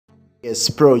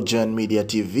Yes, Progen Media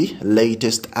TV,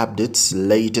 latest updates,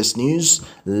 latest news,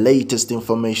 latest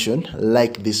information.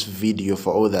 Like this video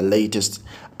for all the latest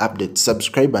updates.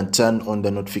 Subscribe and turn on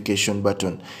the notification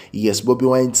button. Yes, Bobi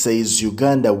Wine says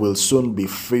Uganda will soon be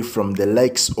free from the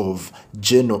likes of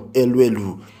General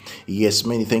Elwelu. Yes,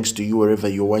 many thanks to you wherever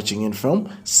you're watching in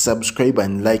from. Subscribe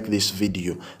and like this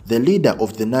video. The leader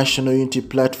of the National Unity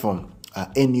Platform,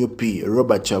 NUP,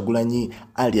 Kyagulanyi,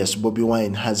 alias Bobi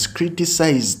Wine, has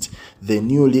criticized the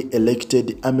newly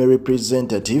elected army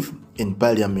representative in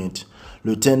parliament,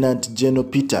 Lieutenant General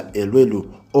Peter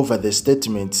Elwelu, over the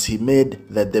statements he made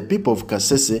that the people of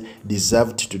Kasese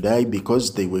deserved to die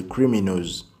because they were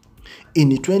criminals. In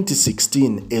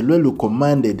 2016, Elwelu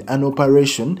commanded an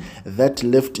operation that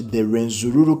left the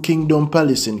Rwenzururu Kingdom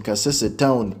Palace in Kasese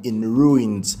town in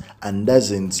ruins and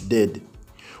dozens dead,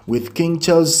 with King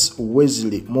Charles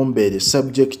Wesley Mumbere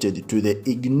subjected to the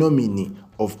ignominy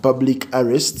of public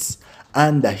arrests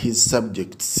under his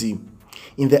subjects.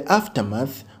 In the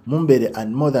aftermath, Mumbere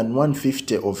and more than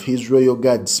 150 of his royal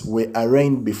guards were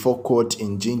arraigned before court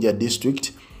in Jinja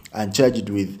district and charged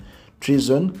with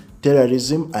treason,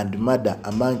 terrorism and murder,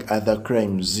 among other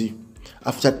crimes.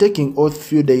 After taking oath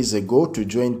few days ago to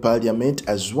join parliament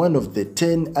as one of the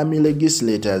 10 army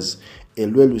legislators,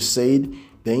 Elwelu said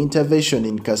the intervention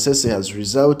in Kasese has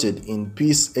resulted in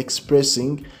peace,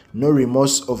 expressing no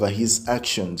remorse over his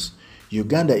actions.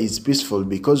 Uganda is peaceful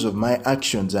because of my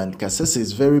actions, and Kasese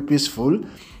is very peaceful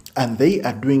and they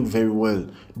are doing very well.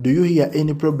 Do you hear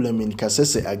any problem in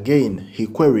Kasese again? He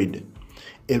queried.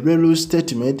 Elwelu's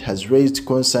statement has raised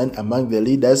concern among the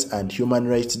leaders and human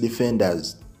rights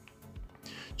defenders.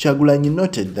 Kyagulanyi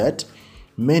noted that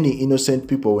many innocent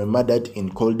people were murdered in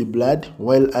cold blood,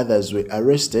 while others were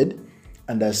arrested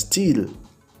and are still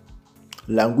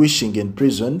languishing in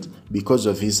prison because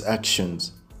of his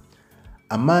actions.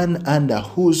 A man under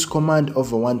whose command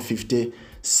over 150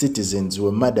 citizens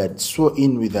were murdered swore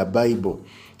in with a Bible.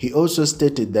 He also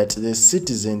stated that the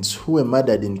citizens who were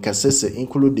murdered in Kasese,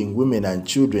 including women and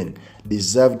children,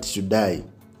 deserved to die.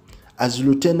 As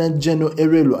Lieutenant General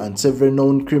Elwelu and several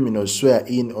known criminals swear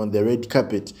in on the red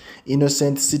carpet,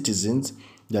 innocent citizens,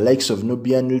 the likes of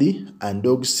Nubian Lee and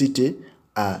Dog City,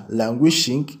 are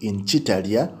languishing in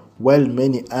Chitalia, while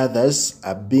many others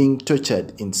are being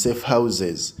tortured in safe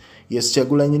houses. Yes,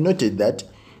 Kyagulanyi noted that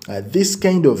this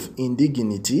kind of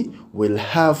indignity will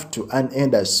have to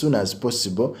end as soon as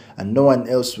possible, and no one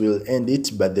else will end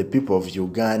it but the people of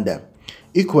Uganda.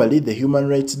 Equally, the human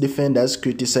rights defenders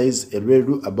criticized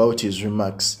Elwelu about his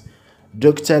remarks.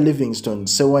 Dr. Livingstone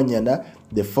Sewanyana,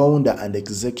 the founder and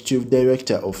executive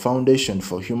director of Foundation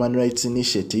for Human Rights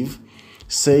Initiative,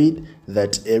 said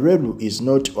that Elwelu is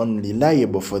not only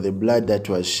liable for the blood that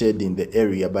was shed in the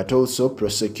area but also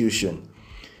prosecution.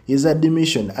 His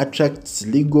admission attracts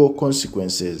legal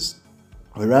consequences.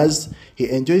 Whereas he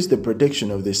enjoys the protection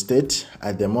of the state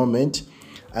at the moment,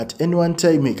 at any one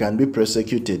time he can be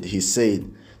prosecuted, he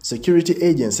said. Security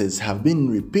agencies have been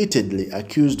repeatedly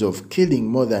accused of killing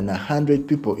more than 100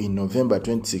 people in November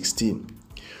 2016,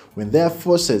 when their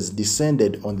forces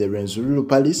descended on the Rwenzururu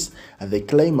Palace at the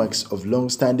climax of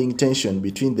long-standing tension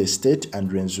between the state and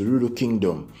Rwenzururu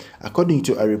Kingdom. According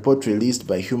to a report released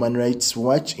by Human Rights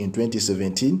Watch in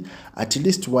 2017, at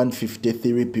least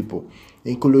 153 people,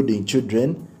 including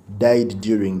children, died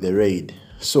during the raid.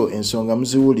 So, ensonga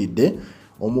muziwulidde,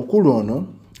 omukulu ono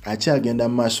akyagenda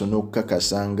maaso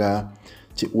n'okukakasa nga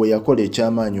we yakola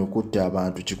ekyamaanyi okutta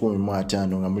abantu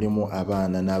 150 nga mulimu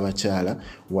abaana n'abakyala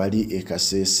wali e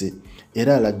Kasese.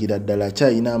 Era alagira ddala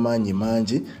akyalina amaanyi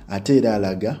mangi, ate era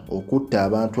alaga okutta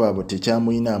abantu abo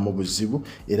tekyamuyinaamu buzibu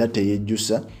era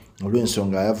teyejjusa,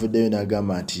 olw'ensonga yavuddeyo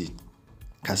n'agamba nti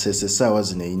Kasese ssaawa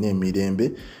zino erina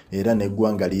emirembe era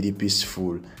n'eggwanga liri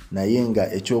peaceful, naye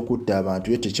nga ekyokutta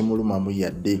abantu ye tekimulumamu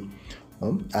yadde.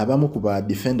 Abamu ku ba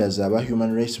defenders aba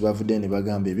human rights bavudde ne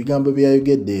bagamba ebigambo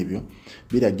byayogedde ebyo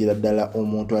biragira ddala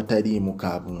omuntu ataliimu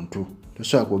ka buntu.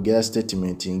 Tosobola kwogera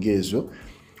statement ng'ezo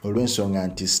olw'ensonga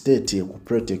nti state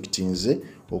yekuprotectinze,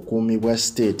 okuumibwa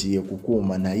state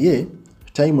yekukuuma, naye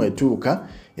time etuuka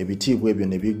ebitiibwa ebyo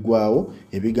ne biggwaawo,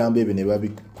 ebigambo ebyo ne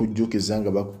babikujjukiza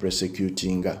nga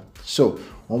bakuprosecutinga. So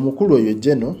omukulu oyo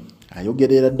Jeno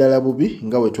ayogerera ddala bubi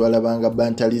nga bwe twalabanga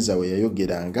Bantaliza we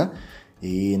yayogeranga,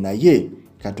 naye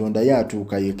Katonda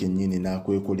yatuuka ye kennyini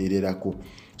n'akwekolererako.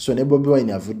 So ne Bobi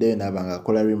Wine avuddeyo n'abanga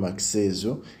akola remarks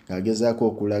ezo ng'agezaako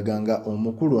okulaga nga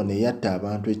omukulu ono yatta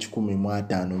abantu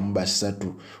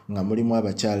 153 nga mulimu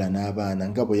abakyala n'abaana,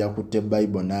 nga bwe yakutte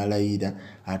Bible n'alayira,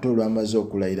 ate olwamaze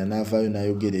okulayira n'avaayo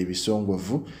n'ayogera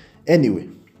ebisongovu. Anyway,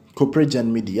 ku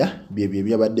Progen Media byebyo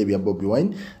ebyabadde bya Bobi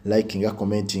Wine. Likinga,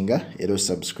 commentinga era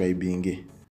subscribing.